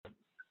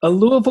A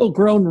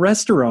Louisville-grown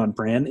restaurant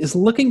brand is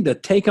looking to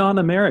take on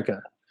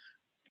America.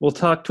 We'll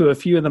talk to a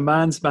few of the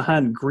minds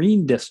behind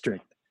Green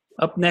District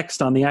up next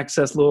on the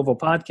Access Louisville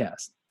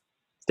podcast.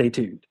 Stay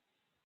tuned.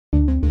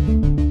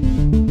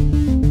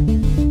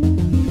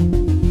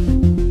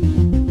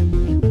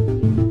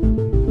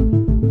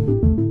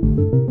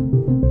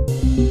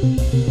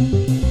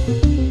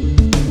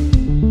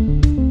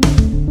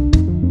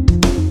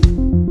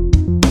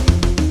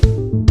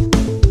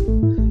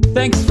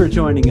 Thanks for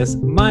joining us.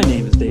 My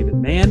name is David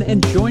Mann,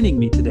 and joining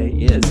me today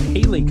is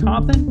Haley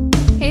Compton.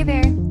 Hey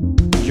there.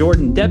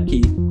 Jordan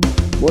Depke.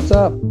 What's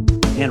up?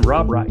 And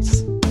Rob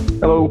Rice.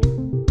 Hello.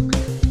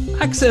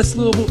 Access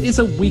Louisville is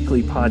a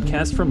weekly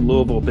podcast from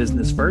Louisville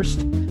Business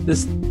First.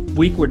 This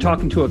week we're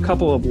talking to a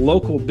couple of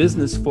local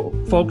business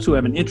folks who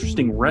have an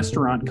interesting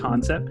restaurant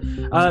concept.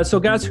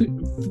 So guys,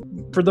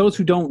 for those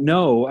who don't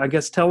know, I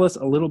guess tell us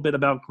a little bit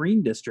about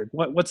Green District.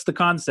 What's the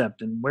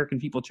concept and where can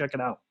people check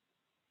it out?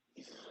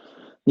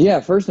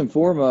 Yeah, first and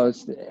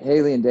foremost,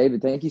 Haley and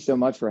David, thank you so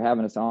much for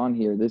having us on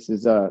here. This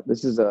is a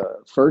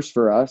first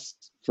for us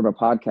from a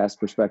podcast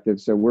perspective,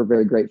 so we're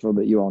very grateful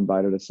that you all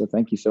invited us. So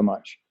thank you so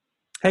much.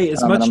 Hey,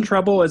 as much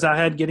trouble as I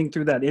had getting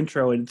through that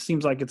intro, it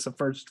seems like it's a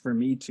first for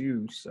me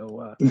too.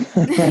 So,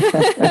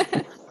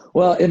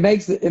 well, it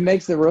makes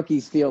the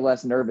rookies feel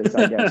less nervous,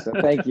 I guess. So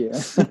thank you.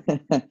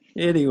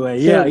 Anyway,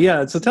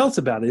 yeah. So tell us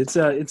about it.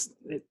 It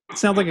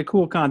sounds like a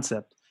cool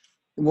concept.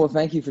 Well,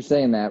 thank you for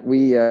saying that.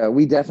 We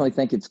definitely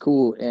think it's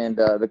cool, and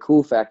the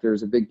cool factor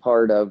is a big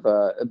part of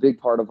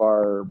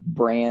our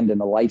brand and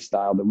the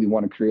lifestyle that we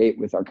want to create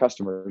with our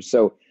customers.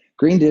 So,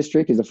 Green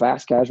District is a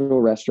fast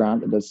casual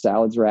restaurant that does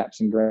salads,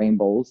 wraps, and grain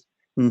bowls.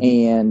 Mm-hmm.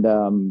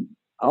 And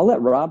I'll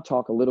let Rob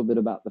talk a little bit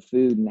about the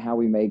food and how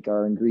we make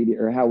our ingredient,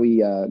 or how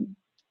we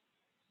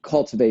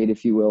cultivate,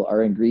 if you will,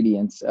 our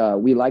ingredients.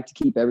 We like to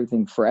keep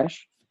everything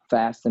fresh,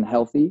 fast, and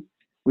healthy.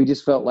 We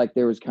just felt like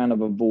there was kind of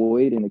a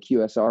void in the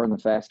QSR and the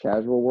fast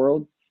casual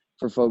world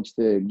for folks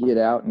to get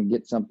out and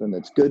get something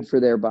that's good for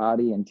their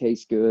body and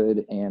tastes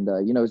good. And,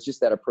 it's just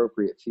that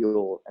appropriate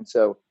fuel. And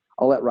so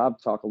I'll let Rob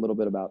talk a little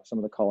bit about some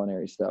of the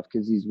culinary stuff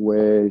because he's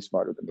way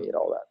smarter than me at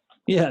all that.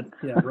 Yeah,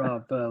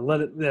 Rob,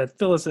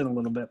 fill us in a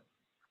little bit.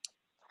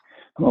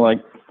 Well,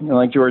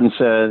 like Jordan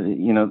said,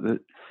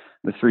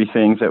 the three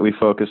things that we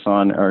focus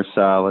on are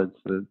salads,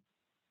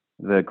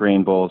 the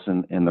grain bowls,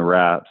 and the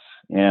wraps.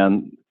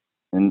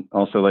 And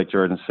also, like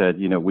Jordan said,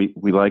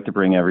 we like to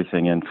bring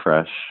everything in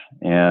fresh,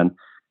 and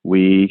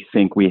we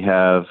think we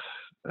have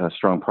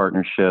strong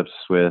partnerships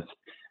with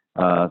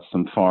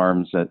some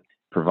farms that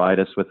provide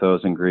us with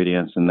those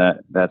ingredients, and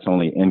that's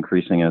only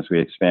increasing as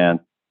we expand.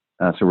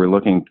 So we're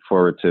looking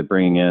forward to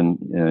bringing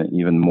in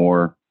even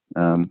more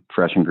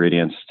fresh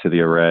ingredients to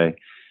the array.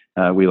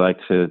 We like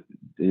to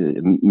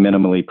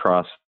minimally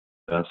process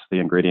the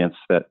ingredients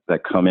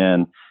that come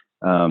in,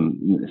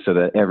 so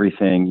that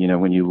everything,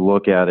 when you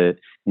look at it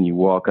and you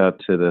walk up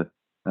to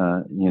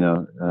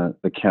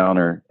the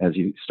counter as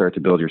you start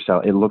to build your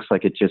salad, it looks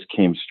like it just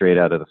came straight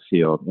out of the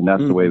field. And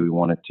that's the way we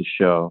want it to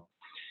show.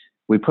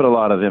 We put a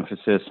lot of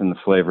emphasis in the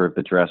flavor of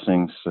the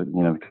dressings,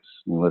 because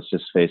let's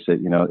just face it,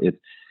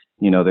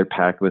 they're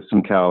packed with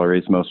some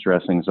calories. Most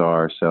dressings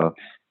are. So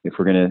if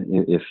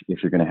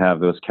you're gonna have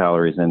those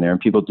calories in there, and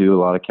people do a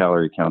lot of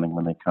calorie counting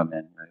when they come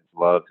in,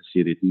 I love to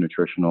see the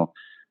nutritional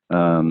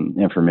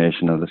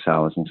information of the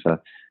salads and stuff.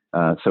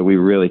 So we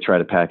really try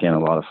to pack in a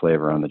lot of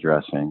flavor on the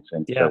dressings,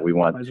 and so we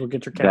want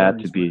that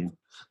to be.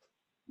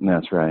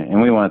 That's right,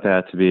 and we want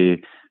that to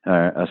be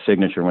a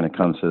signature when it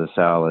comes to the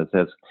salads.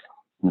 That's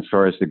as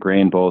far as the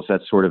grain bowls.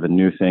 That's sort of a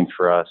new thing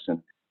for us,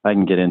 and I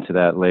can get into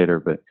that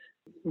later. But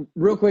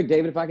real quick,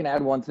 David, if I can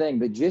add one thing,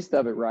 the gist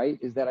of it, right,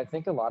 is that I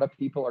think a lot of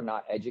people are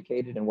not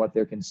educated in what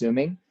they're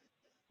consuming.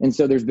 And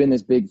so there's been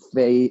this big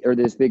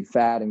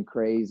fad and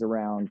craze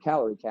around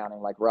calorie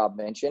counting, like Rob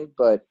mentioned.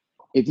 But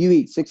if you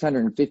eat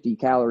 650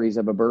 calories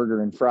of a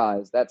burger and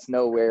fries, that's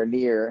nowhere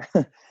near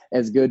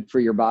as good for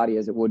your body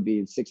as it would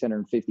be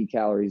 650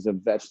 calories of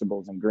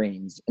vegetables and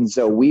greens. And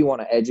so we want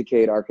to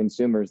educate our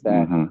consumers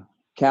that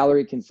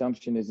calorie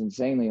consumption is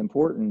insanely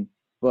important,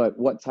 but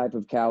what type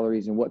of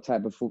calories and what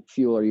type of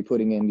fuel are you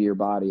putting into your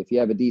body? If you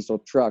have a diesel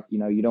truck,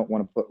 you don't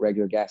want to put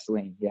regular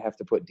gasoline. You have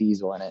to put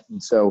diesel in it.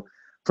 And so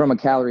from a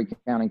calorie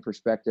counting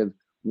perspective,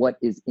 what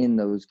is in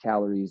those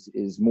calories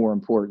is more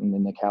important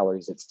than the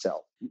calories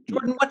itself.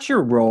 Jordan, what's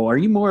your role? Are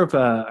you more of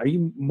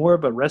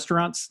a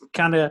restaurants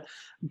kind of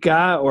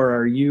guy, or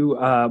are you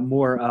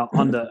more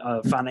on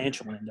the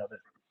financial end of it?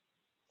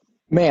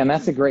 Man,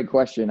 that's a great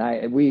question.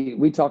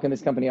 We talk in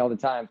this company all the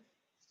time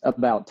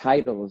about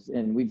titles,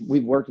 and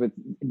we've worked with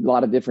a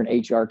lot of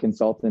different HR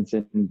consultants,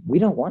 and we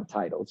don't want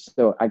titles.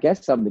 So I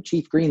guess I'm the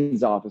chief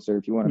greens officer,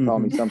 if you want to call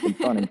me something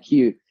fun and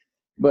cute.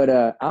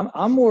 But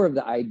I'm more of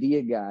the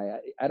idea guy.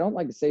 I don't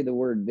like to say the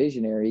word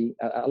visionary.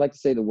 I like to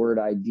say the word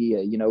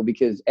idea,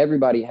 because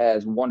everybody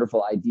has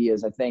wonderful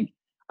ideas. I think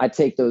I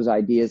take those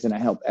ideas and I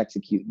help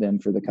execute them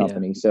for the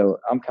company. Yeah. So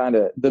I'm kind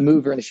of the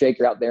mover and the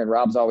shaker out there, and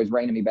Rob's always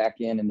reining me back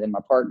in. And then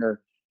my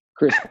partner,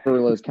 Chris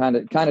Furlow, is kind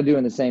of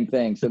doing the same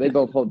thing. So they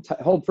both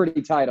hold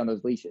pretty tight on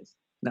those leashes.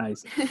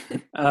 Nice.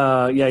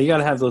 Yeah, you got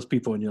to have those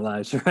people in your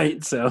lives,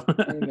 right? So,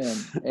 Amen.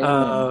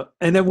 Amen.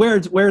 And then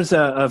where's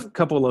a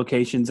couple of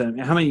locations, and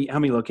how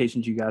many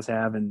locations you guys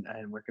have, and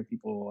where can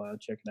people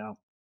check it out?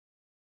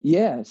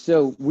 Yeah,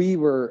 so we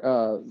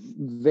were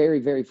very,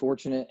 very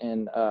fortunate,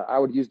 and I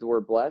would use the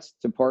word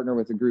blessed to partner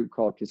with a group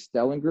called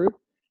Castellan Group,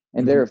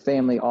 and they're Mhm. a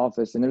family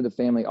office, and they're the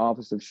family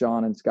office of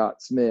Sean and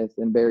Scott Smith,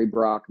 and Barry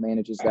Brock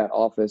manages that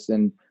office,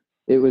 and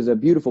it was a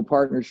beautiful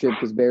partnership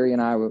because Barry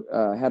and I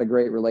had a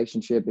great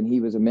relationship, and he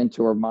was a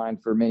mentor of mine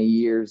for many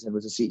years, and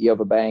was a CEO of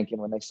a bank,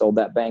 and when they sold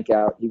that bank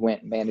out, he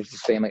went and managed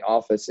his family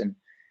office, and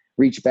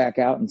reached back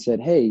out and said,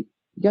 "Hey,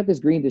 you got this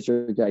green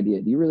district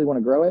idea. Do you really want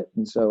to grow it?"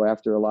 And so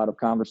after a lot of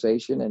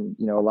conversation and,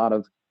 a lot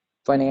of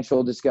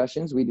financial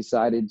discussions, we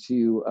decided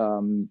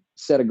to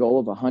set a goal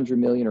of 100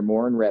 million or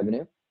more in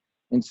revenue.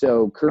 And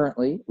so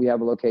currently we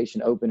have a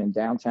location open in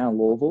downtown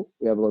Louisville.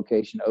 We have a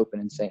location open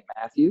in St.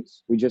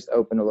 Matthews. We just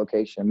opened a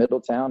location in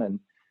Middletown, and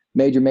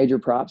major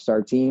props to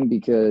our team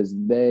because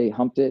they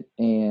humped it.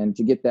 And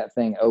to get that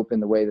thing open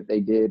the way that they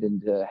did and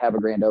to have a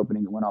grand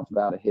opening that went off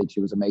without a hitch,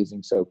 it was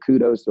amazing. So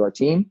kudos to our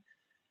team.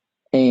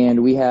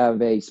 And we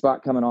have a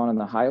spot coming on in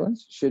the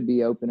Highlands, should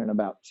be open in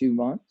about 2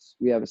 months.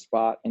 We have a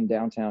spot in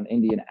downtown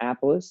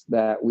Indianapolis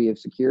that we have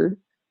secured.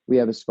 We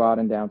have a spot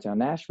in downtown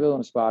Nashville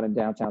and a spot in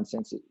downtown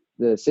Cincy.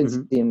 The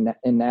Cincy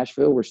in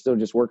Nashville, we're still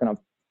just working on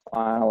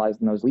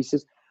finalizing those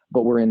leases,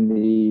 but we're in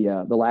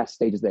the last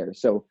stages there.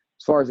 So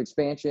as far as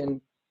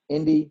expansion,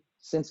 Indy,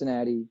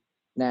 Cincinnati,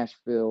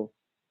 Nashville,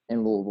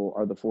 and Louisville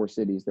are the 4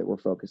 cities that we're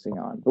focusing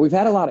on. But we've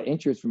had a lot of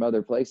interest from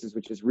other places,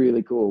 which is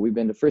really cool. We've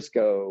been to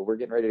Frisco. We're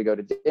getting ready to go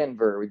to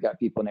Denver. We've got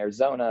people in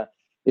Arizona.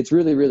 It's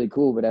really, really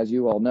cool. But as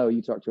you all know,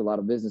 you talk to a lot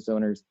of business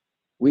owners.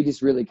 We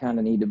just really kind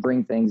of need to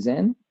bring things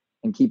in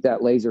and keep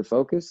that laser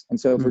focus. And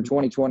so for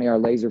 2020, our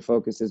laser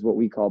focus is what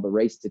we call the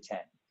race to 10.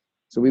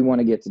 So we want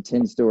to get to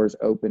 10 stores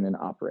open and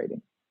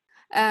operating.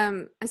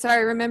 So I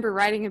remember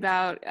writing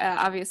about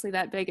obviously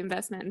that big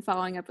investment and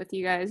following up with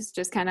you guys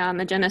just kind of on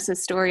the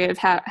genesis story of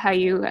how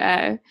you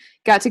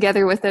got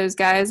together with those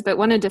guys, but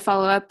wanted to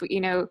follow up,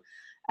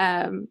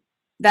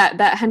 that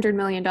 $100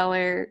 million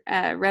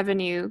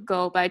revenue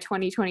goal by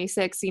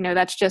 2026,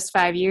 that's just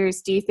 5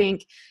 years. Do you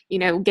think,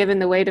 given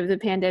the weight of the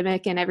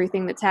pandemic and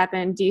everything that's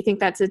happened, do you think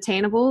that's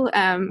attainable,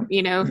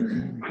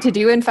 to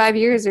do in 5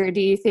 years? Or do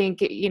you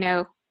think,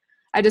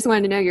 I just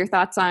wanted to know your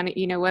thoughts on,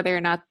 whether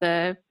or not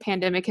the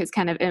pandemic has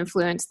kind of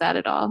influenced that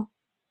at all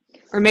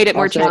or made it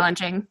more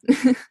challenging.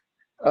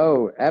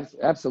 Oh,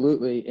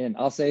 absolutely. And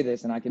I'll say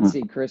this, and I can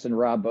see Chris and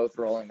Rob both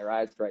rolling their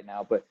eyes right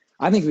now, but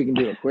I think we can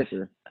do it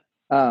quicker.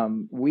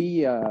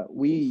 We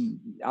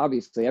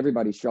obviously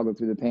everybody struggled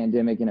through the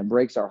pandemic, and it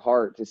breaks our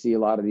heart to see a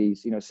lot of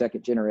these,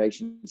 second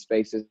generation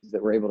spaces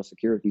that we're able to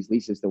secure with these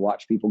leases to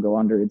watch people go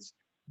under.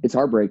 It's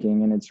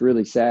heartbreaking, and it's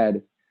really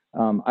sad.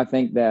 I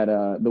think that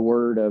the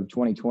word of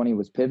 2020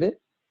 was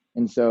pivot.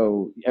 And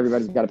so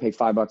everybody's got to pay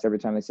 $5 every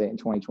time they say it in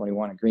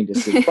 2021 at Green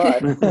District.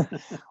 But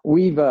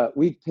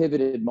we've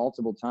pivoted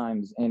multiple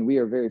times, and we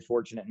are very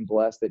fortunate and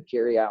blessed that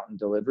carry out and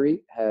delivery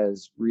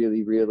has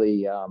really,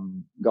 really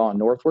gone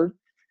northward.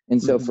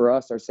 And so for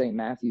us, our St.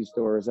 Matthews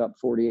store is up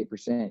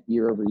 48%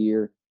 year over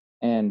year,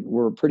 and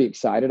we're pretty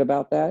excited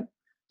about that.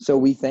 So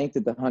we think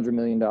that the $100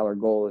 million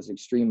goal is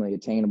extremely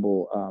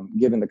attainable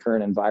given the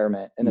current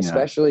environment, and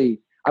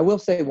especially. I will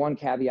say one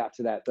caveat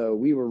to that, though.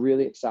 We were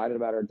really excited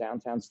about our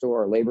downtown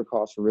store. Our labor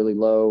costs were really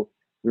low.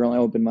 We were only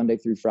open Monday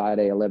through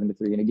Friday, 11 to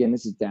 3. And again,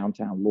 this is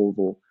downtown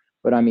Louisville.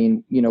 But I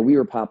mean, we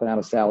were popping out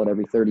a salad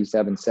every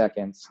 37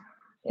 seconds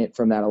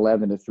from that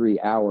 11 to 3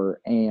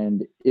 hour.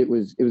 And it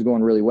was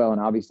going really well.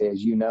 And obviously,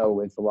 as you know,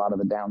 with a lot of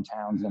the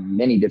downtowns in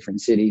many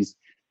different cities,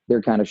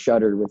 they're kind of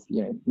shuttered with,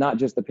 not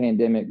just the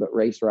pandemic, but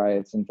race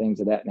riots and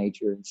things of that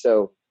nature. And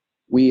so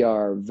we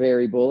are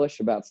very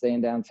bullish about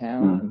staying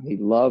downtown, and we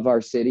love our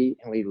city,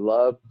 and we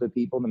love the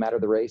people, no matter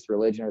the race,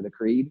 religion, or the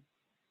creed.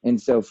 And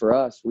so for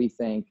us, we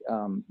think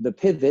the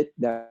pivot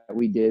that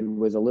we did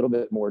was a little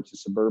bit more to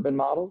suburban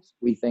models.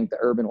 We think the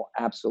urban will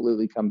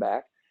absolutely come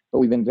back, but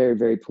we've been very,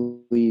 very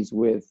pleased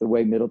with the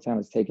way Middletown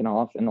has taken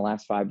off in the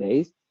last 5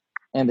 days.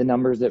 And the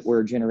numbers that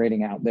we're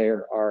generating out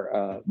there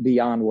are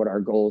beyond what our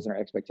goals and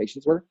our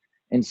expectations were.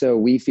 And so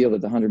we feel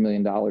that the $100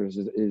 million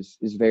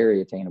is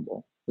very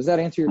attainable. Does that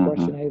answer your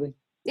question, Haley?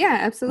 Yeah,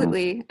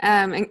 absolutely.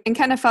 And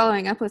kind of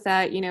following up with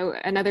that,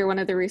 another one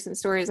of the recent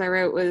stories I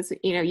wrote was,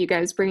 you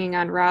guys bringing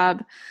on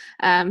Rob,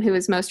 who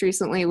was most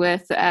recently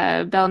with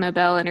Bell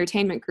Nobel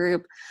Entertainment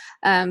Group.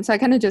 So I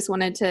kind of just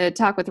wanted to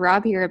talk with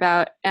Rob here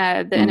about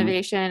the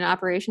innovation and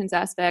operations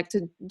aspect.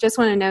 Just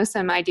want to know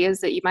some ideas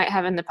that you might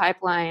have in the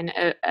pipeline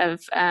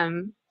of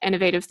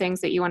innovative things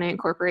that you want to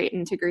incorporate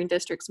into Green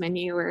District's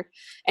menu, or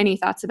any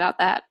thoughts about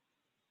that.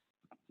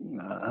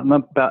 I'm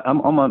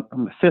on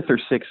my 5th or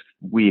 6th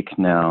week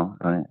now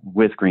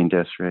with Green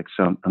District,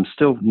 so I'm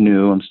still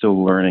new. I'm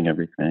still learning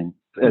everything.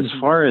 As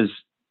far as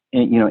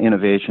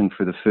innovation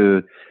for the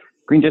food,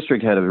 Green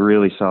District had a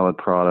really solid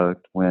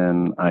product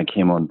when I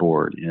came on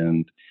board,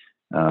 and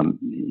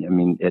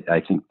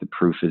I think the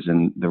proof is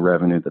in the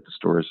revenue that the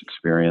stores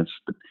experience.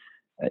 But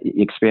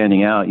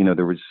expanding out,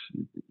 there was,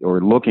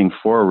 or looking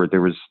forward,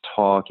 there was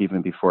talk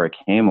even before I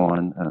came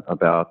on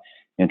about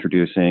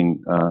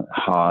introducing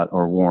hot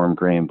or warm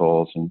grain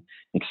bowls and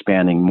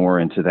expanding more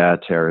into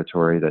that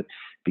territory. That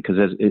because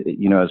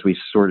as we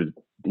sort of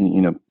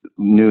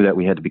knew that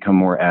we had to become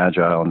more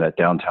agile and that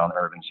downtown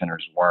urban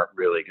centers weren't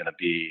really going to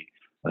be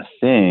a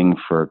thing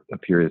for a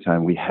period of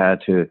time, we had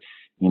to,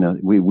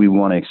 we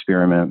want to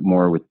experiment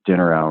more with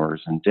dinner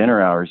hours. And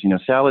dinner hours,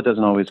 salad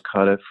doesn't always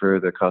cut it for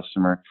the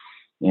customer.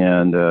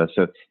 And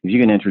so if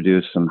you can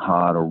introduce some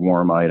hot or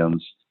warm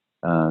items,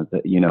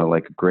 that,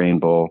 like a grain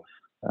bowl,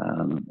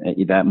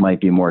 that might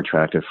be more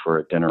attractive for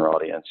a dinner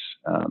audience,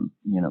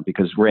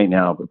 because right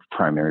now the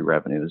primary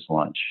revenue is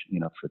lunch,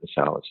 for the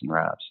salads and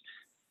wraps.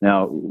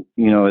 Now,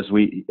 as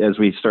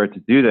we start to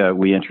do that,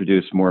 we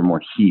introduce more and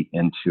more heat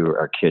into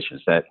our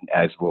kitchens. That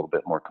adds a little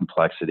bit more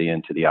complexity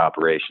into the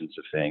operations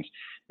of things.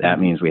 That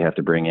means we have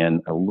to bring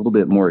in a little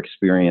bit more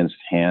experienced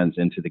hands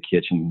into the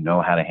kitchen,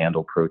 know how to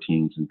handle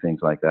proteins and things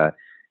like that.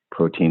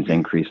 Proteins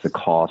increase the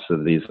cost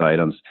of these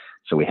items.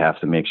 So we have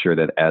to make sure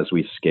that as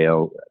we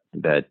scale,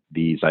 that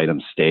these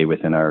items stay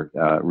within our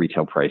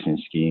retail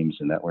pricing schemes,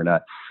 and that we're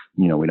not,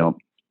 we don't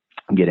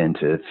get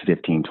into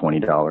 $15,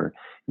 $20,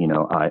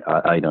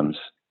 items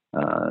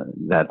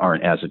that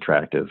aren't as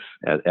attractive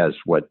as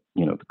what,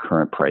 the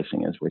current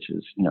pricing is, which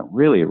is,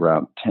 really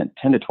around 10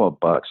 to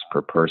 $12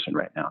 per person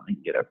right now. You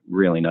can get a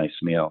really nice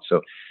meal. So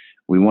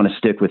we want to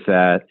stick with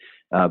that.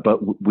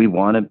 But we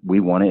want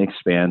to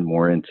expand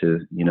more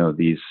into,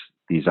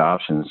 these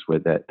options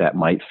with that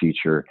might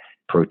feature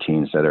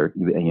proteins that are,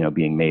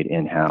 being made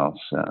in-house,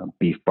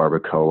 beef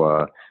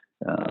barbacoa,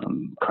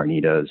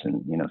 carnitas,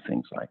 and,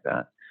 things like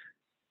that.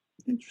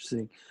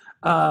 Interesting.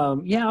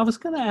 Yeah, I was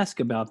going to ask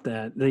about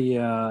that,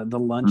 the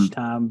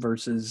lunchtime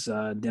versus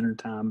dinner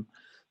time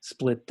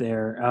split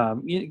there.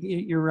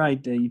 You're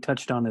right. You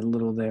touched on it a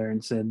little there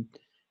and said,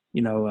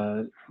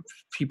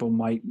 people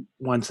might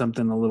want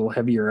something a little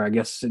heavier, I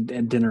guess,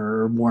 at dinner,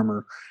 or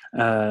warmer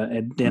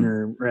at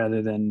dinner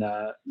rather than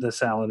the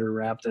salad or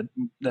wrap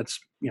that's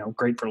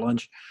great for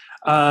lunch.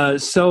 I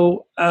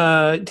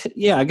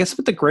guess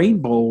with the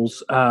grain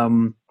bowls,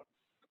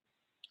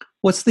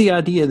 what's the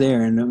idea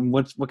there, and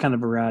what kind of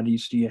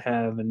varieties do you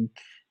have, and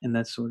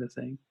that sort of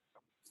thing?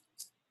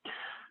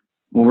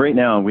 Well, right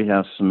now we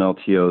have some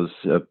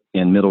LTOs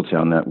in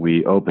Middletown that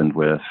we opened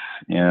with,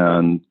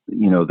 and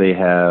they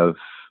have.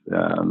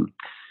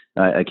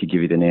 I could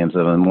give you the names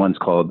of them. One's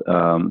called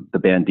the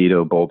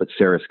Bandito Bowl, but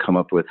Sarah's come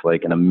up with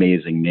like an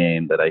amazing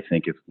name that I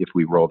think if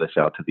we roll this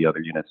out to the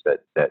other units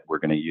that we're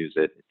going to use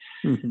it.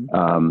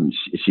 Mm-hmm.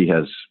 She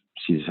has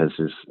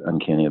this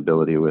uncanny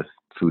ability with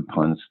food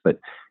puns, but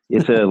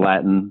it's a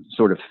Latin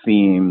sort of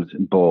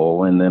themed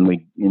bowl, and then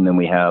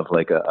we have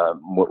like a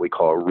what we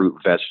call a root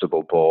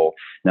vegetable bowl.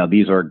 Now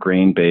these are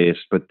grain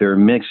based, but they're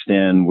mixed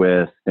in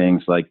with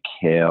things like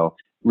kale,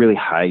 really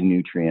high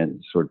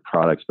nutrient sort of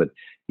products, but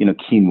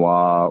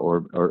quinoa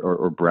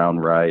or brown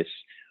rice,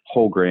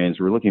 whole grains.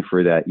 We're looking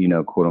for that,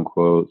 quote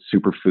unquote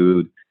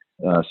superfood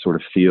sort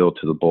of feel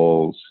to the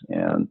bowls.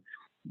 And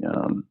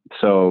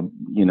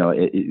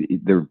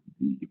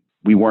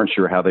we weren't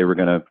sure how they were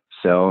going to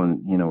sell.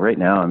 And, right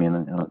now, I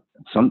mean,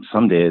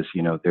 some days,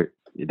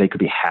 they could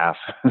be half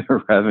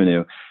their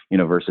revenue,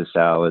 versus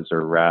salads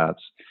or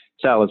wraps.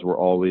 Salads will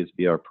always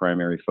be our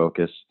primary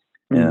focus.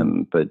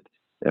 But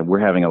we're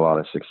having a lot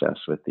of success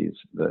with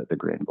the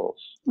grain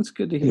bowls. That's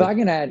good to hear. If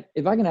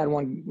I can add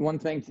one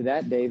thing to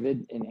that,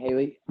 David and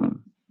Haley,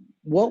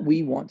 what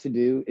we want to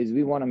do is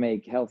we want to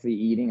make healthy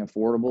eating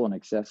affordable and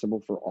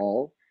accessible for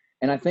all.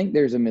 And I think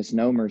there's a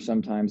misnomer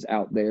sometimes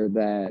out there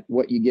that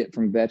what you get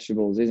from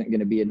vegetables isn't going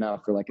to be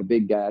enough for like a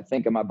big guy. I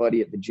think of my buddy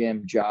at the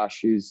gym,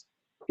 Josh, he's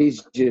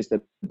just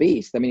a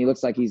beast. I mean, he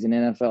looks like he's an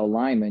NFL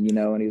lineman,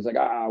 and he's like,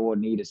 I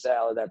wouldn't eat a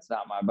salad. That's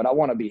not mine, but I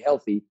want to be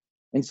healthy.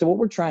 And so what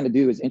we're trying to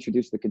do is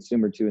introduce the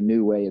consumer to a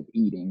new way of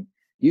eating.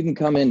 You can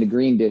come into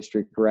Green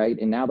District, right?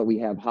 And now that we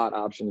have hot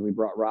options, we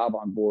brought Rob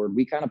on board,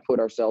 we kind of put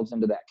ourselves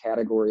into that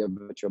category of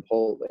a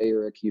Chipotle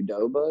or a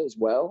Qdoba as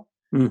well.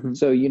 Mm-hmm.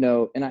 So,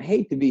 and I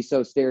hate to be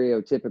so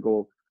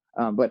stereotypical,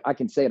 but I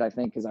can say it, I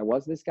think, because I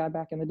was this guy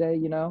back in the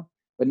day,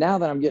 But now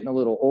that I'm getting a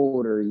little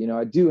older,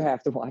 I do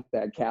have to watch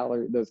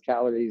those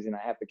calories, and I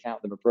have to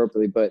count them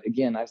appropriately. But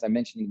again, as I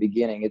mentioned in the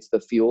beginning, it's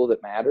the fuel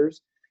that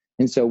matters.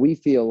 And so we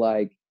feel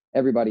like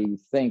everybody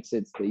thinks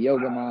it's the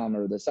yoga mom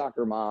or the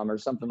soccer mom or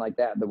something like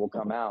that will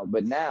come out.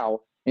 But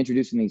now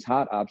introducing these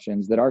hot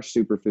options that are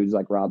superfoods,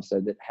 like Rob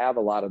said, that have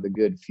a lot of the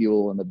good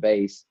fuel and the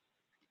base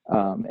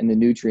and the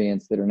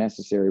nutrients that are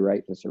necessary,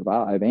 right, to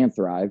survive and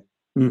thrive.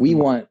 Mm-hmm. We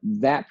want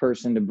that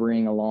person to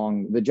bring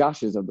along the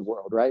Joshes of the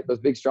world, right? Those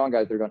big, strong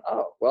guys, they're going,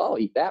 oh, well, I'll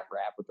eat that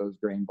wrap with those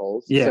grain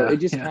bowls. Yeah, so it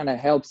just kind of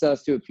helps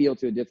us to appeal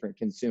to a different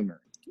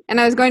consumer. And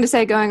I was going to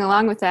say, going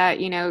along with that,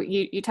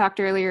 you talked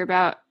earlier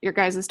about your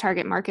guys'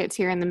 target markets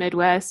here in the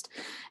Midwest.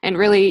 And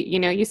really,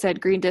 you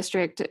said Green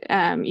District,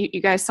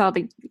 you guys saw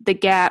the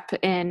gap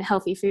in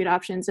healthy food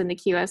options in the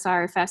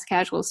QSR fast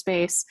casual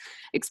space,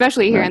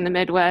 especially here in the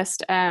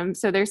Midwest.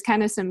 So there's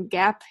kind of some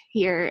gap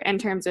here in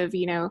terms of,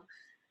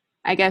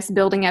 I guess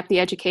building up the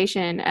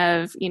education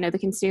of, the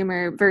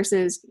consumer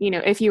versus,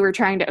 if you were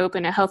trying to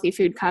open a healthy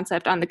food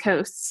concept on the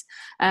coasts.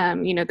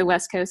 The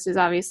West Coast is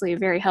obviously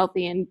very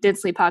healthy and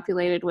densely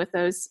populated with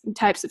those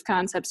types of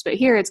concepts, but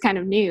here it's kind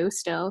of new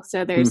still.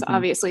 So there's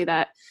obviously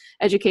that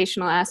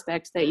educational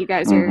aspect that you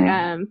guys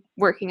are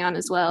working on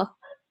as well.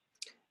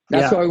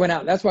 That's why we went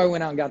out. That's why we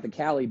went out and got the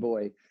Cali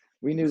boy.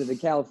 We knew that the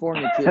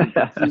California kid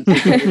could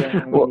teach us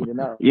everything we need to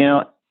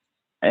know.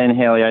 And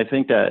Haley, I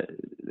think that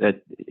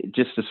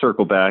just to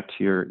circle back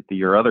to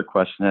your other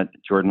question that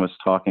Jordan was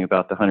talking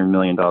about, the $100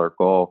 million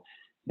goal,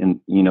 and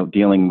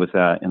dealing with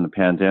that in the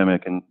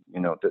pandemic, and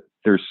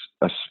there's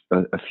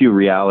a few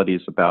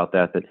realities about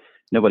that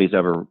nobody's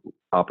ever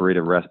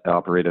operated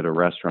a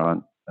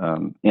restaurant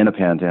in a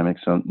pandemic,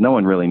 so no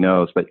one really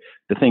knows. But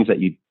the things that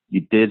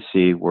you did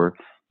see were,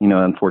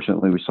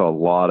 unfortunately, we saw a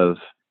lot of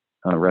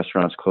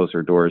restaurants close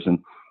their doors, and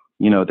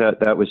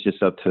that was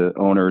just up to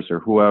owners or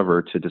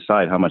whoever to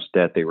decide how much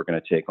debt they were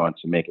going to take on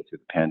to make it through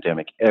the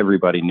pandemic.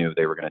 Everybody knew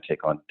they were going to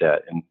take on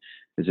debt, and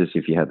it's just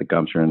if you had the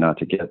gumption not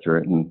to get through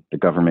it, and the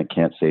government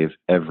can't save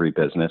every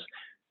business.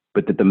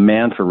 But the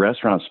demand for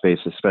restaurant space,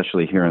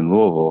 especially here in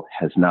Louisville,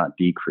 has not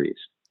decreased.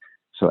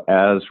 So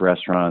as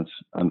restaurants,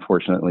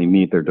 unfortunately,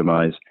 meet their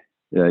demise,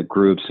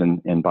 groups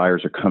and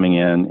buyers are coming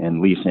in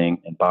and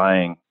leasing and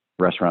buying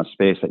restaurant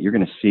space that you're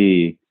going to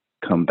see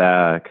come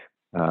back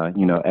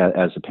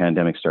as the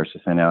pandemic starts to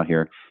thin out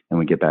here and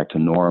we get back to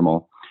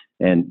normal.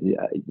 And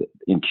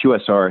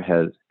QSR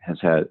has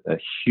had a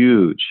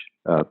huge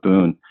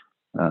boon,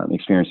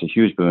 experienced a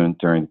huge boon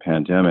during the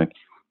pandemic.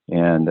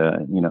 And,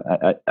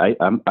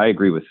 I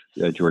agree with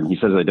Jordan. He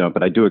says I don't,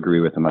 but I do agree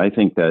with him. I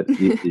think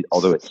that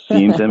although it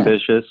seems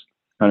ambitious,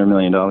 $100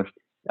 million,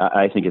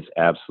 I think it's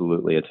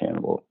absolutely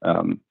attainable,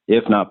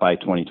 if not by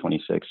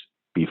 2026,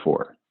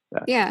 before.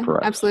 Yeah,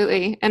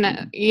 absolutely.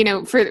 And,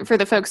 for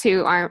the folks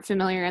who aren't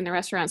familiar in the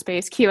restaurant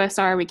space,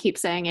 QSR, we keep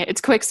saying it, it's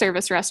quick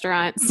service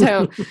restaurants.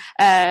 So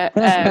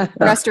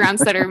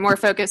restaurants that are more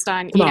focused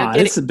on,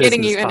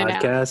 getting you in and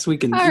out. We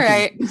can. All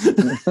right.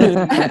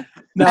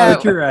 No,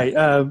 you're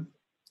right.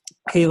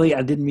 Haley,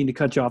 I didn't mean to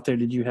cut you off there.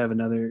 Did you have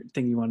another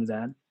thing you wanted to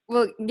add?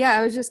 Well, yeah,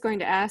 I was just going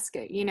to ask,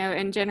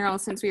 in general,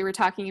 since we were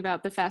talking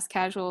about the fast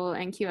casual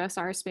and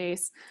QSR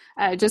space,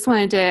 just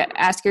wanted to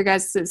ask your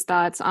guys'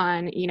 thoughts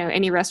on,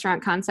 any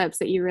restaurant concepts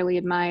that you really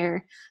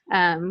admire,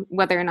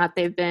 whether or not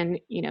they've been,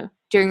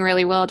 doing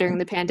really well during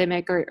the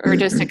pandemic or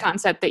just a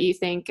concept that you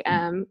think,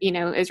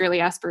 is really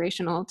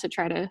aspirational to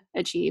try to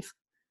achieve.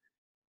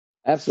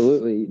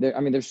 Absolutely.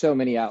 There's so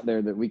many out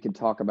there that we could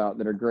talk about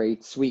that are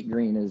great.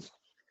 Sweetgreen is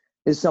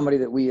somebody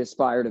that we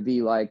aspire to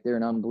be like. They're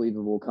an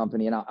unbelievable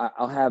company, and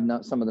I'll have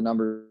some of the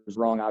numbers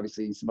wrong.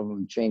 Obviously, some of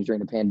them changed during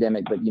the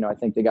pandemic, but I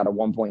think they got a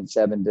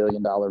 $1.7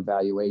 billion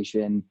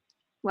valuation.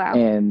 Wow!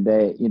 And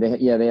they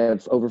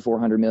have over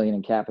 $400 million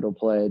in capital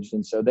pledged,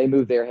 and so they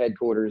moved their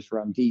headquarters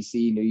from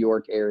DC, New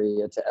York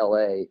area to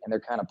LA, and they're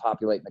kind of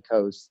populating the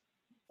coast.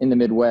 In the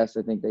Midwest,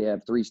 I think they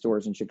have 3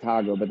 stores in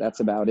Chicago, but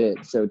that's about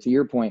it. So to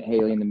your point,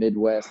 Haley, in the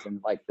Midwest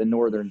and like the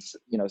northern,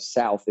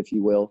 South, if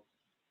you will.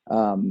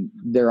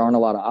 There aren't a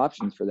lot of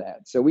options for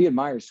that. So we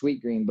admire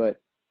Sweetgreen, but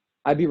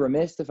I'd be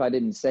remiss if I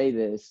didn't say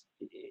this.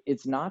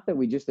 It's not that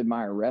we just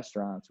admire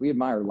restaurants, we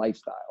admire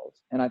lifestyles.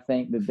 And I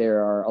think that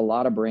there are a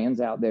lot of brands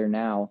out there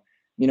now,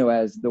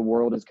 as the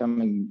world is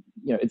coming,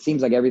 it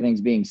seems like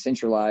everything's being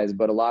centralized,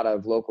 but a lot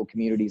of local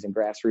communities and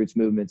grassroots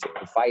movements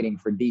are fighting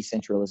for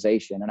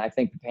decentralization. And I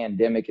think the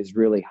pandemic has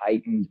really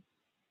heightened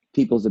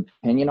people's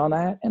opinion on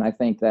that. And I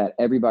think that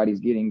everybody's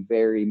getting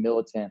very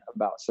militant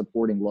about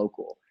supporting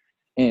local.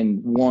 And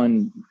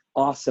one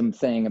awesome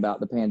thing about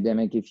the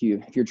pandemic, if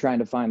you're trying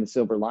to find the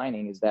silver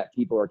lining, is that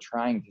people are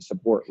trying to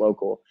support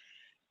local.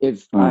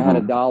 If I had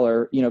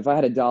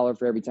 $1,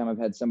 for every time I've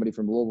had somebody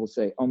from Louisville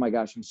say, "Oh my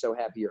gosh, I'm so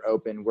happy you're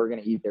open. We're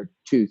going to eat there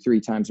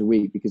 2-3 times a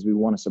week because we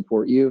want to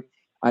support you,"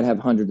 I'd have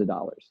hundreds of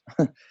dollars.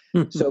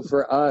 So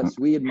for us,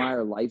 we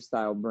admire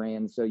lifestyle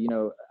brands. So,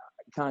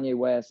 Kanye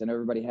West, and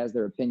everybody has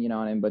their opinion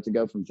on him, but to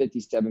go from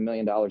 $57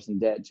 million in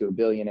debt to a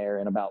billionaire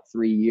in about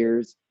 3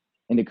 years,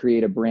 and to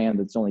create a brand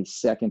that's only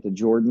second to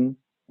Jordan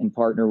and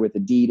partner with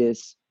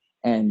Adidas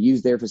and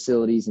use their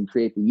facilities and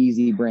create the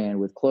Yeezy brand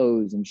with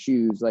clothes and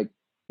shoes. Like,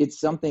 it's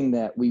something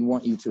that we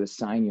want you to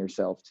assign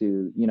yourself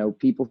to.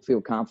 People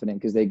feel confident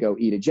because they go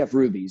eat at Jeff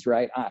Ruby's,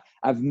 right?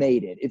 I've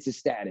made it. It's a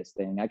status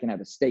thing. I can have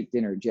a steak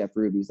dinner at Jeff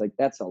Ruby's. Like,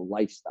 that's a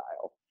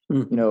lifestyle.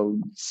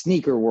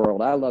 Sneaker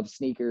world. I love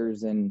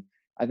sneakers and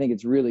I think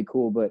it's really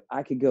cool, but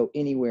I could go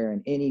anywhere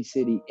in any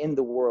city in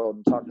the world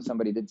and talk to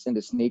somebody that's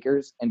into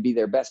sneakers and be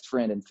their best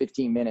friend in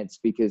 15 minutes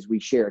because we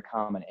share a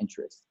common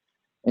interest.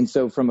 And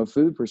so from a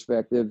food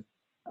perspective,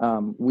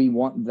 we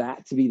want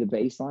that to be the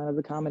baseline of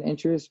the common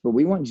interest, but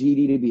we want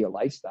GD to be a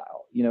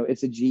lifestyle.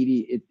 It's a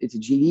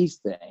GD's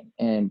thing,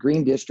 and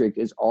Green District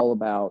is all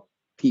about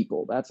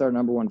people. That's our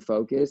number one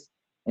focus,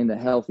 and the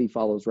healthy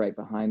follows right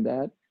behind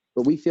that.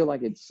 But we feel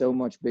like it's so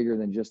much bigger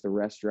than just a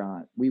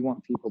restaurant. We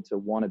want people to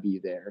want to be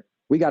there.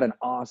 We got an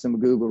awesome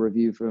Google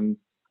review from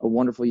a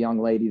wonderful young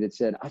lady that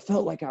said, "I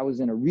felt like I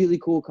was in a really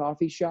cool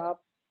coffee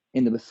shop,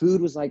 and the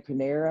food was like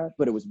Panera,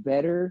 but it was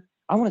better.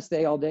 I want to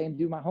stay all day and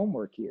do my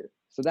homework here.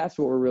 So that's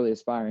what we're really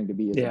aspiring to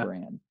be as a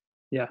brand.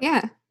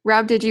 Yeah.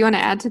 Rob, did you want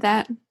to add to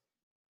that?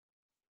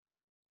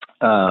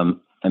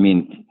 I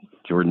mean,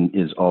 Jordan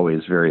is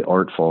always very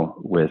artful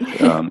with,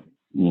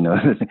 you know,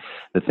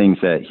 the things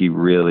that he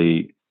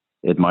really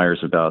admires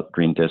about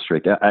Green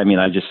District. I mean,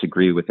 I just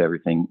agree with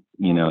everything,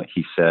 you know,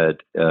 he said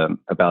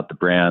about the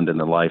brand and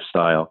the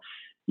lifestyle.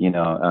 You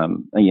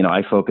know,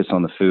 I focus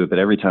on the food, but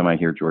every time I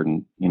hear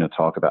Jordan, you know,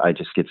 talk about, I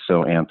just get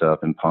so amped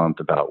up and pumped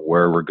about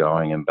where we're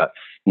going and about,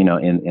 you know,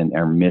 in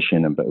our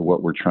mission and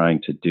what we're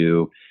trying to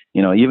do.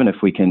 You know, even if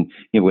we can,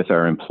 you know, with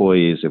our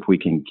employees, if we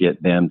can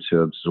get them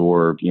to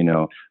absorb, you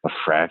know, a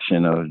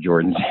fraction of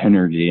Jordan's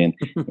energy and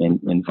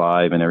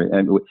vibe and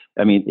everything.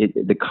 I mean,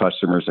 the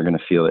customers are going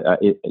to feel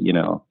it. You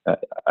know,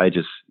 I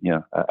just, you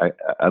know,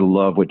 I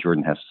love what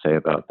Jordan has to say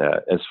about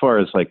that. As far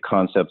as like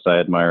concepts I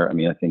admire, I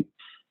mean, I think,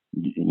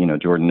 you know,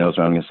 Jordan knows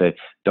what I'm going to say.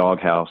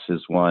 Doghouse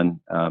is one.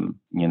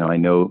 You know, I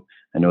know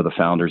the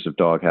founders of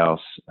Doghouse.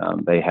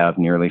 They have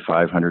nearly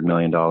 $500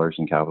 million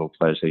in capital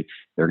pledge.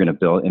 They're going to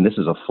build, and this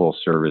is a full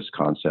service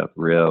concept.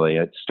 Really,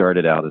 it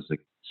started out as a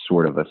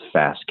sort of a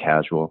fast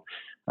casual,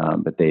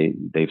 but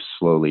they've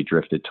slowly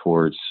drifted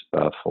towards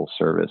full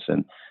service.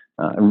 And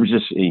we're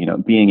just, you know,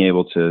 being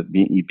able to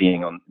be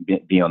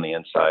on the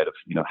inside of,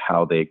 you know,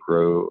 how they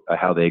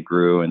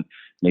grew, and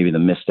maybe the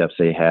missteps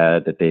they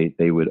had that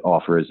they would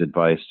offer as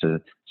advice to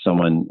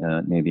someone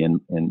maybe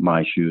in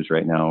my shoes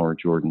right now, or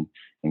Jordan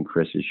and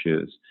Chris's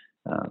shoes.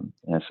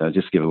 And so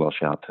just give a little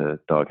shout to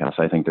Doghouse.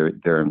 I think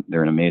they're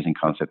an amazing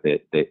concept.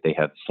 They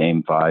have the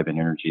same vibe and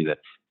energy that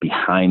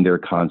behind their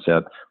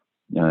concept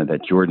that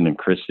Jordan and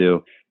Chris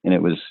do. And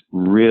it was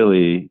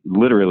really,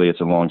 literally,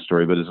 it's a long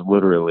story, but it's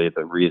literally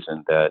the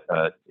reason that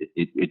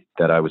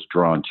that I was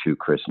drawn to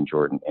Chris and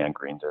Jordan and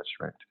Green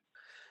District.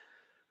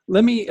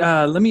 Let me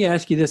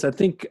ask you this. I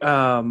think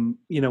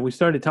you know, we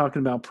started talking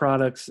about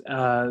products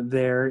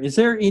there. Is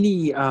there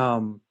any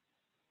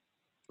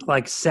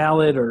like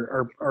salad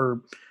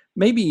or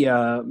maybe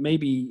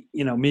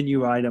you know,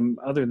 menu item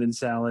other than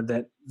salad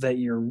that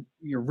you're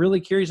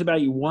really curious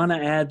about, you want to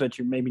add, but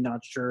you're maybe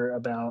not sure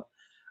about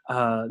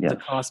the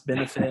cost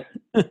benefit?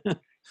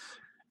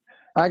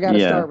 I got to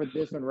start with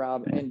this one,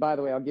 Rob. And by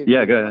the way, I'll give you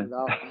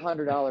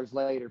 $100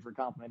 later for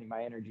complimenting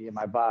my energy and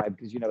my vibe,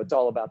 because, you know, it's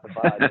all about the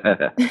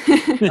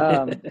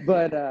vibe.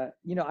 But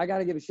you know, I got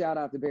to give a shout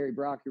out to Barry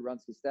Brock, who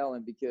runs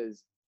Castellan,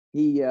 because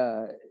he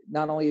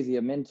not only is he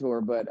a mentor,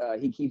 but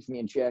he keeps me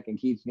in check and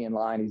keeps me in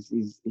line.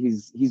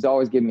 He's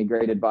always giving me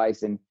great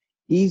advice, and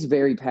he's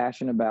very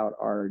passionate about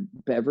our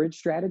beverage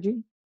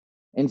strategy.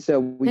 And so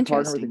we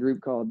partner with a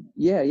group called,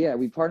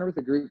 we partner with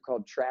a group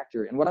called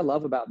Tractor. And what I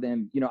love about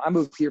them, you know, I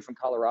moved here from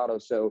Colorado.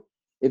 So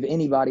if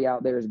anybody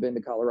out there has been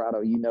to Colorado,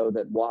 you know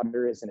that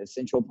water is an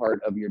essential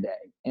part of your day.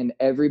 And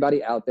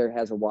everybody out there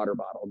has a water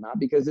bottle, not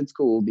because it's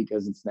cool,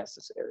 because it's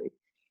necessary.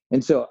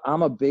 And so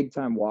I'm a big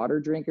time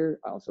water drinker.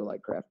 I also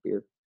like craft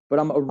beer, but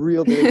I'm a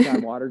real big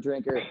time water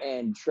drinker.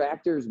 And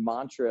Tractor's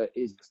mantra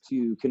is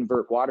to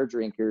convert water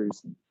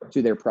drinkers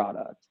to their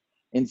product.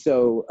 And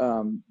so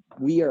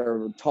we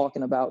are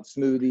talking about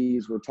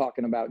smoothies, we're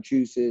talking about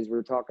juices,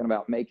 we're talking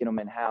about making them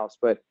in-house,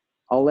 but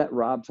I'll let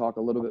Rob talk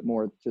a little bit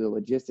more to the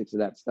logistics of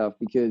that stuff,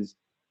 because,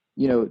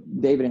 you know,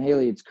 David and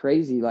Haley, it's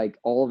crazy, like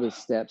all the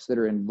steps that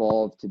are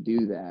involved to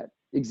do that.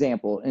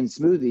 Example, in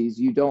smoothies,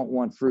 you don't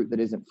want fruit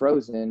that isn't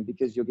frozen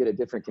because you'll get a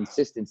different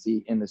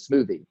consistency in the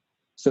smoothie.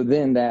 So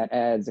then that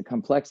adds a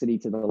complexity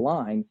to the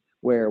line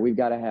where we've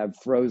got to have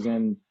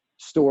frozen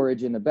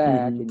storage in the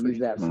back and use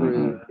that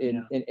fruit.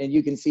 And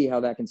you can see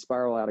how that can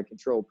spiral out of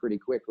control pretty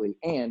quickly.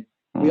 And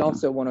we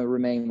also want to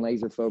remain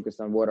laser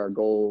focused on what our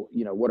goal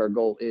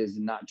is,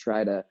 and not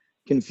try to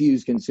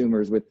confuse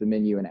consumers with the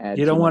menu and add.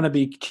 You don't want to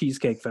be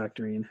Cheesecake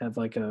Factory and have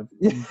like a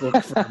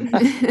book from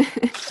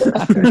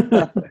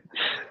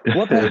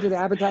What page are the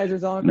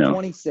appetizers on? No.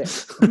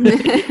 26.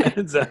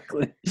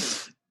 Exactly.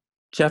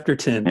 Chapter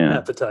 10,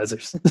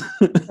 appetizers.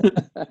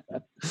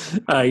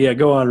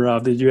 Go on,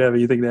 Rob. Did you have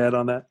anything to add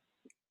on that?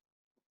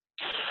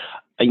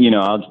 You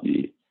know,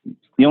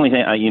 the only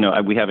thing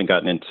we haven't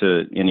gotten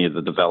into any of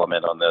the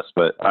development on this,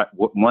 but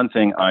one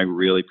thing I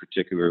really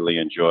particularly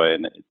enjoy,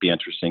 and it'd be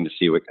interesting to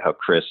see how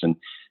Chris and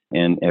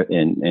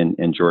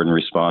Jordan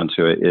respond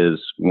to it, is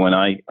when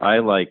I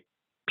like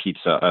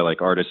pizza, I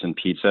like artisan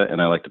pizza,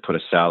 and I like to put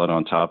a salad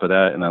on top of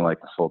that, and I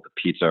like to fold the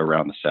pizza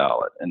around the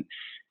salad, and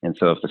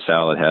so if the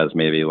salad has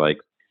maybe like,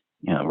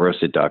 you know,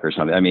 roasted duck or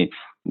something, I mean,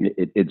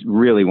 it's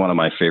really one of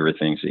my favorite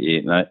things to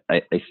eat. And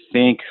I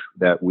think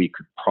that we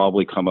could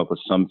probably come up with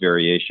some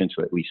variation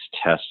to at least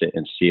test it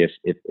and see if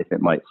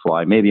it might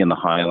fly, maybe in the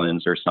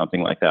Highlands or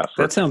something like that.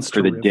 That sounds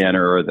for the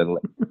dinner or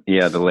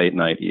the late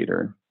night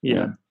eater.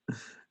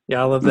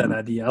 Yeah, I love that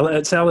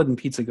idea. Salad and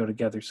pizza go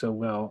together so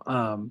well.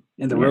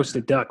 And the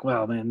roasted duck,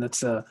 wow, man, that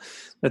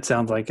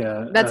sounds like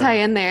that's high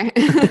in there.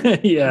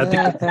 Yeah, I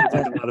think that's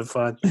a lot of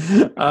fun.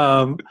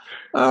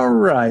 All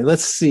right,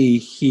 let's see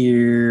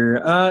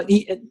here.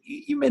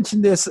 You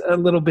mentioned this a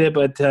little bit,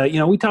 but you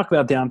know, we talk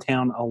about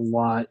downtown a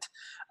lot.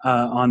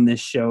 on this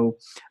show.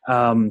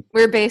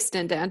 We're based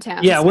in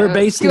downtown. Yeah, so we're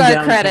based in to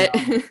our downtown.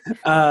 credit.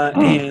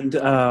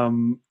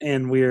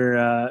 And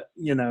we're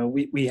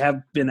we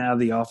have been out of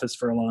the office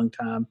for a long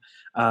time.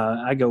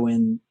 I go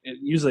in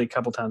usually a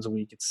couple times a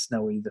week. It's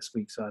snowy this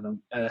week, so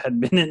I hadn't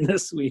been in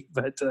this week.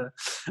 But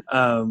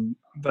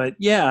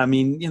yeah, I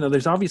mean,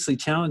 there's obviously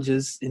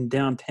challenges in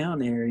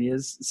downtown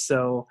areas.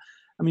 So,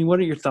 I mean, what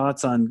are your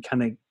thoughts on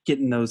kind of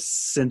getting those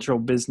central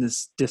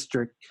business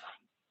district?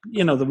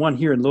 The one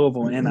here in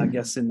Louisville, and I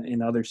guess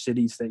in other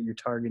cities that you're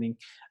targeting,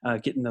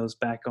 getting those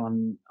back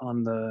on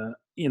the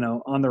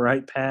on the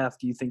right path.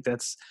 Do you think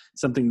that's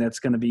something that's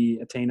going to be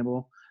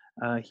attainable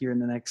here in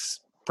the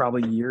next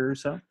probably year or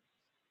so?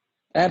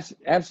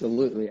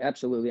 Absolutely.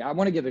 I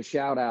want to give a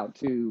shout out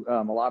to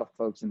a lot of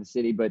folks in the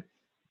city, but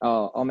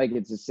I'll make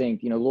it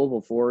succinct.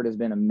 Louisville Forward has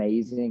been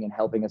amazing in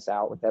helping us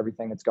out with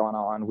everything that's gone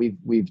on.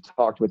 We've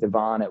talked with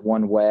Yvonne at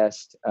One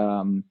West.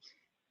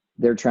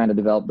 They're trying to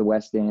develop the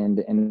West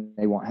End, and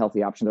they want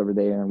healthy options over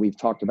there. And we've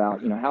talked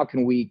about, how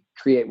can we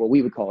create what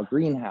we would call a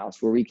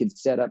greenhouse, where we could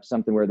set up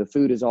something where the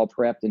food is all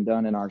prepped and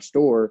done in our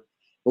store,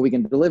 but we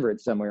can deliver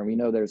it somewhere. And we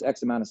know there's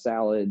X amount of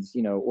salads,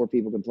 or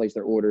people can place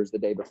their orders the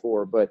day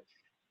before. But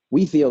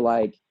we feel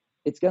like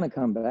it's going to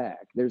come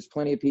back. There's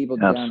plenty of people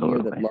down here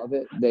that love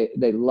it.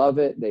 They love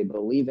it. They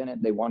believe in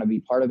it. They want to be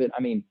part of it.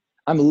 I mean,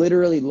 I'm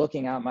literally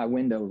looking out my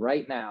window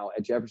right now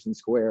at Jefferson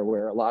Square,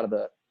 where a lot of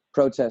the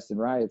protests and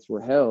riots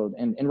were held,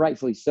 and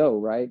rightfully so,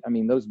 right? I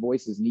mean, those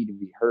voices need to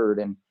be heard.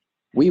 And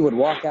we would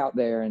walk out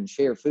there and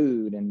share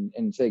food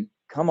and say,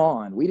 come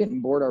on, we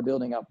didn't board our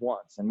building up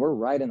once, and we're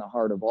right in the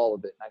heart of all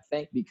of it. And I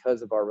think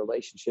because of our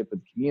relationship with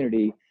the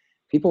community,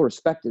 people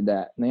respected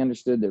that, and they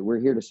understood that we're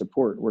here to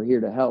support, we're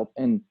here to help.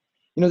 And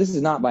this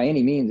is not by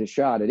any means a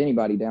shot at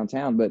anybody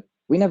downtown, but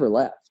we never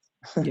left.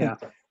 Yeah.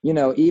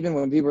 Even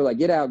when people were like,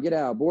 get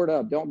out, board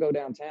up, don't go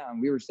downtown,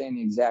 we were saying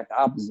the exact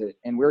opposite.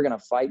 And we're going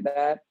to fight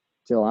that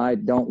till I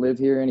don't live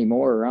here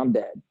anymore or I'm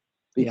dead,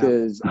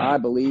 because I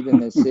believe in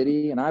this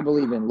city, and I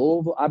believe in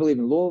Louisville. I believe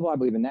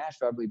in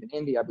Nashville. I believe in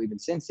Indy. I believe in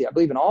Cincy. I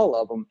believe in all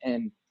of them.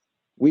 And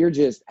we're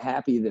just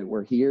happy that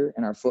we're here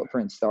and our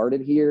footprint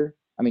started here.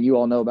 I mean, you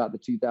all know about the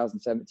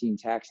 2017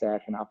 Tax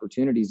Act and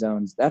Opportunity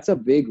Zones. That's a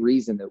big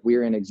reason that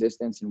we're in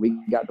existence, and we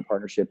got the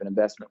partnership and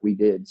investment we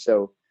did.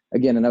 So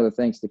again, another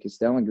thanks to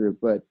Castellan Group,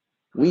 but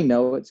we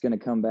know it's going to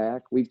come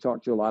back. We've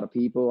talked to a lot of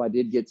people. I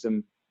did get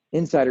some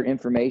insider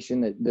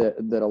information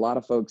that a lot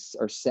of folks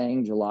are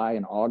saying July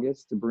and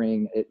August to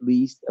bring at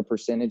least a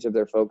percentage of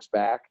their folks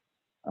back.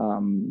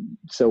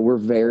 So we're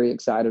very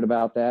excited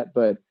about that,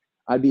 but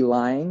I'd be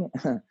lying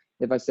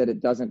if I said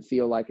it doesn't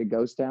feel like a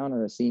ghost town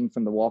or a scene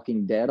from The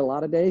Walking Dead a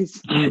lot of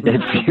days.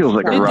 It feels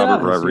like a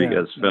Robert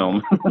Rodriguez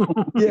film.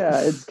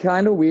 Yeah, it's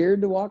kind of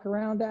weird to walk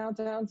around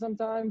downtown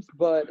sometimes,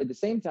 but at the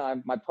same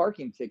time, my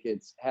parking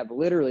tickets have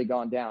literally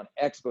gone down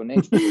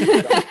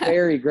exponentially. I'm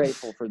very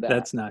grateful for that.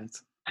 That's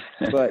nice.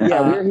 But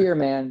yeah, we're here,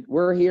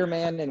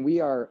 man. And we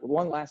are,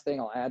 one last thing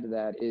I'll add to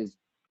that is,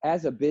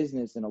 as a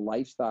business and a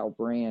lifestyle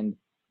brand,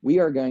 we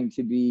are going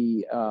to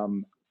be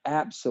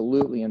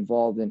absolutely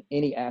involved in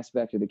any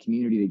aspect of the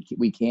community that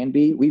we can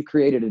be. We've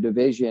created a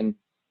division,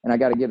 and I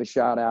got to give a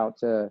shout out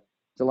to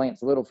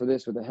Lance Little for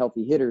this with the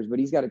Healthy Hitters, but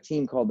he's got a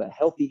team called the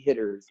Healthy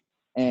Hitters,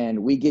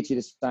 and we get you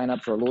to sign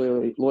up for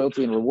a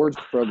loyalty and rewards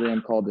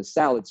program called the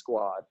Salad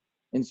Squad.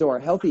 And so our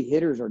Healthy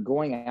Hitters are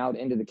going out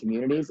into the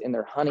communities, and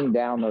they're hunting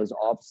down those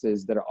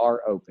offices that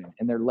are open,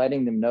 and they're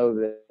letting them know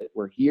that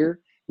we're here.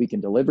 We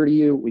can deliver to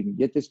you. We can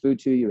get this food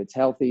to you. It's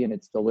healthy and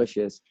it's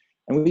delicious.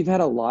 And we've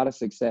had a lot of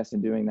success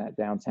in doing that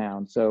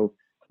downtown. So,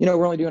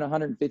 we're only doing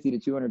 150 to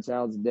 200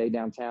 salads a day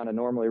downtown, and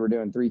normally we're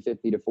doing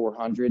 350 to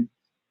 400.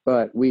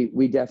 But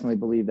we definitely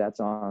believe that's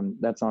on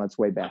its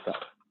way back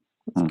up.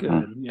 That's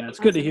good. Yeah, it's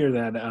good to hear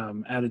that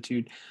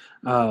attitude.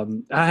 I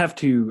have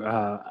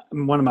to,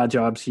 one of my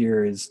jobs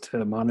here is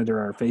to monitor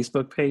our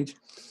Facebook page,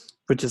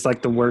 which is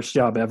like the worst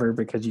job ever,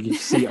 because you can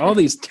see all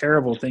these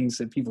terrible things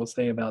that people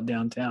say about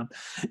downtown.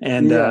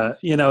 And,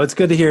 it's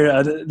good to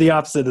hear the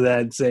opposite of that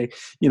and say,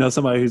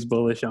 somebody who's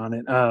bullish on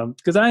it.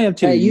 Because I am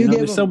too. Hey,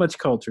 there's so much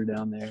culture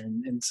down there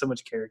and so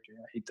much character.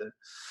 I hate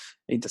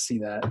to see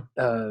that.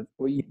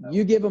 Well,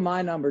 you give them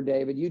my number,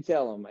 David. You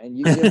tell them, and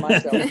you give my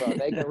cell phone.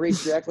 They can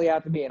reach directly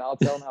out to me, and I'll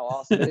tell them how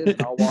awesome it is,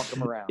 and I'll walk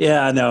them around.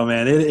 Yeah, I know,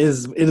 man. It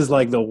is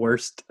like the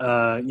worst.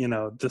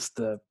 Just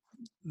the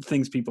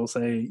things people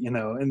say.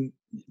 And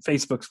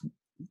Facebook's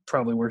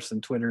probably worse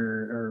than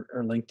Twitter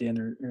or LinkedIn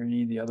or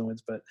any of the other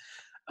ones. But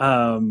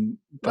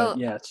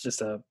yeah, it's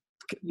just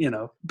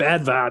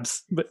bad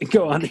vibes. But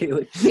go on,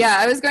 Haley. Yeah,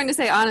 I was going to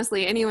say,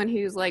 honestly, anyone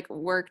who's like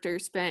worked or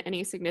spent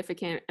any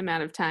significant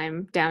amount of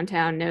time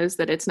downtown knows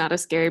that it's not a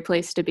scary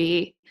place to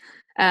be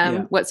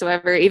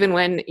whatsoever. Even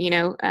when,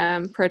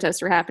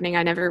 protests were happening,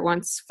 I never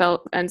once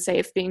felt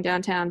unsafe being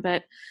downtown.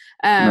 But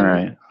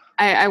right.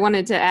 I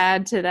wanted to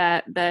add to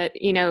that,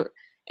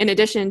 in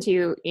addition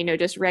to,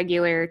 just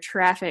regular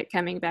traffic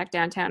coming back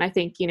downtown, I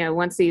think,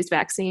 once these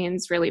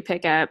vaccines really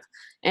pick up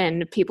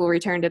and people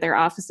return to their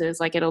offices,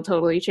 like it'll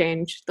totally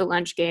change the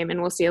lunch game.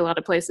 And we'll see a lot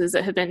of places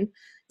that have been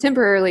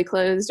temporarily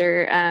closed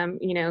or,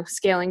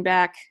 scaling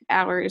back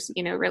hours,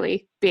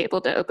 really be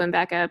able to open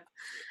back up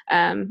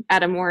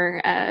at a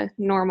more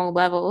normal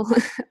level,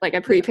 like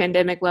a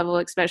pre-pandemic level,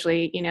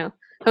 especially,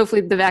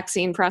 hopefully the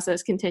vaccine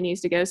process continues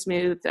to go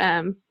smooth.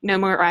 No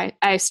more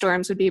ice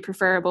storms would be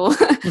preferable.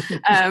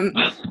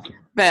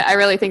 But I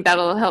really think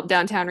that'll help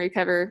downtown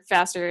recover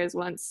faster as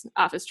once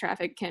office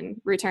traffic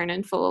can return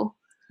in full.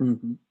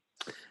 Mm-hmm.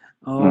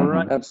 All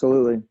right.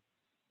 Absolutely.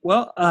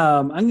 Well,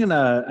 I'm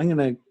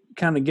gonna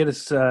kind of get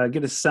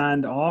us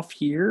signed off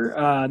here.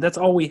 That's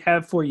all we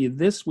have for you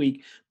this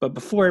week. But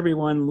before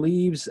everyone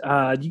leaves,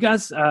 you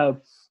guys,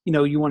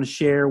 you want to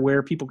share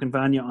where people can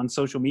find you on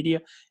social media,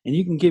 and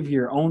you can give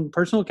your own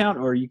personal account,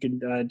 or you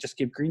can just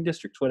give Green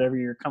District's, whatever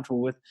you're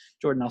comfortable with.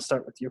 Jordan, I'll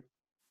start with you.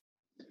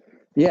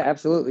 Yeah,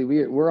 absolutely.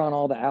 We're on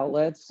all the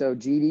outlets. So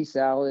GD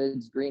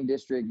Salads, Green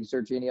District, you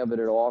search any of it,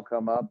 it'll all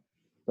come up.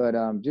 But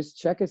just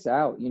check us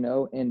out,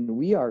 and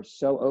we are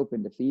so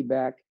open to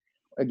feedback.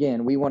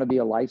 Again, we want to be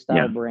a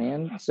lifestyle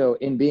brand. So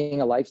in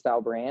being a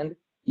lifestyle brand,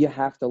 you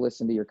have to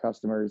listen to your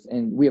customers.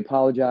 And we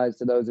apologize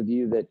to those of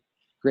you that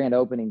grand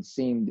opening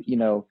seemed,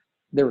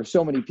 there were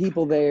so many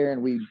people there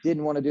and we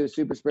didn't want to do a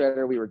super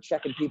spreader. We were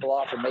checking people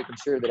off and making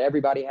sure that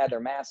everybody had their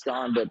mask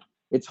on, but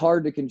it's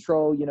hard to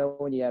control,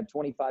 when you have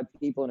 25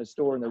 people in a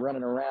store and they're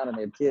running around and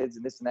they have kids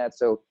and this and that.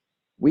 So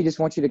we just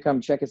want you to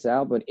come check us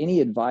out. But any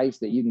advice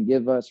that you can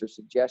give us or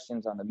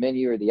suggestions on the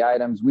menu or the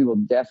items, we will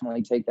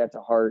definitely take that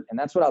to heart. And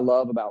that's what I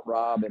love about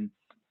Rob and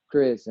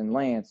Chris and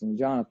Lance and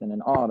Jonathan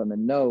and Autumn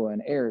and Noah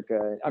and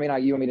Erica. I mean,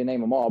 you want me to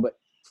name them all, but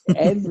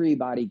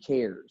everybody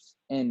cares.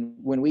 And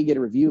when we get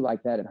a review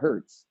like that, it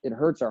hurts. It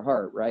hurts our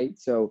heart, right?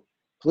 So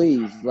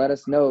please let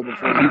us know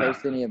before you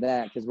post any of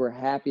that, because we're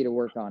happy to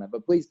work on it.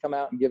 But please come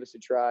out and give us a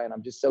try. And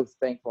I'm just so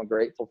thankful and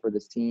grateful for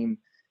this team.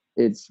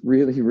 It's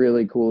really,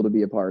 really cool to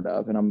be a part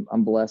of, and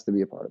I'm blessed to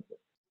be a part of it.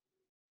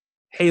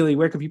 Haley,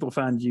 where can people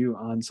find you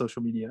on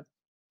social media?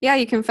 Yeah,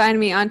 you can find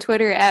me on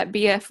Twitter at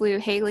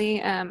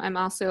BFLouHaley. I'm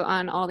also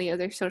on all the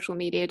other social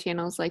media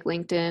channels like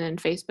LinkedIn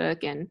and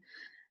Facebook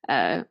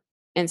and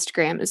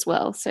Instagram as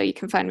well. So you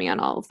can find me on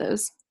all of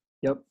those.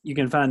 Yep. You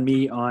can find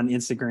me on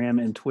Instagram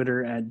and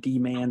Twitter at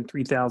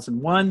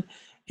dman3001,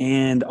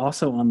 and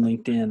also on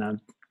LinkedIn. I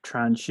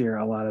try and share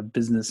a lot of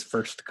business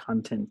first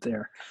content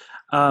there.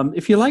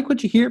 If you like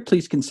what you hear,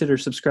 please consider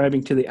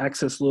subscribing to the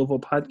Access Louisville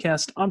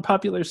podcast on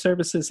popular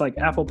services like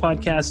Apple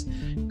Podcasts,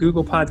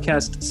 Google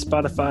Podcasts,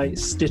 Spotify,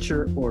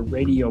 Stitcher, or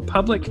Radio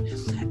Public.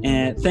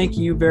 And thank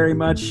you very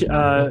much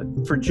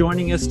for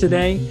joining us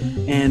today.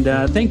 And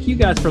thank you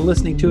guys for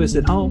listening to us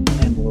at home,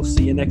 and we'll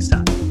see you next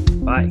time.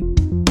 Bye.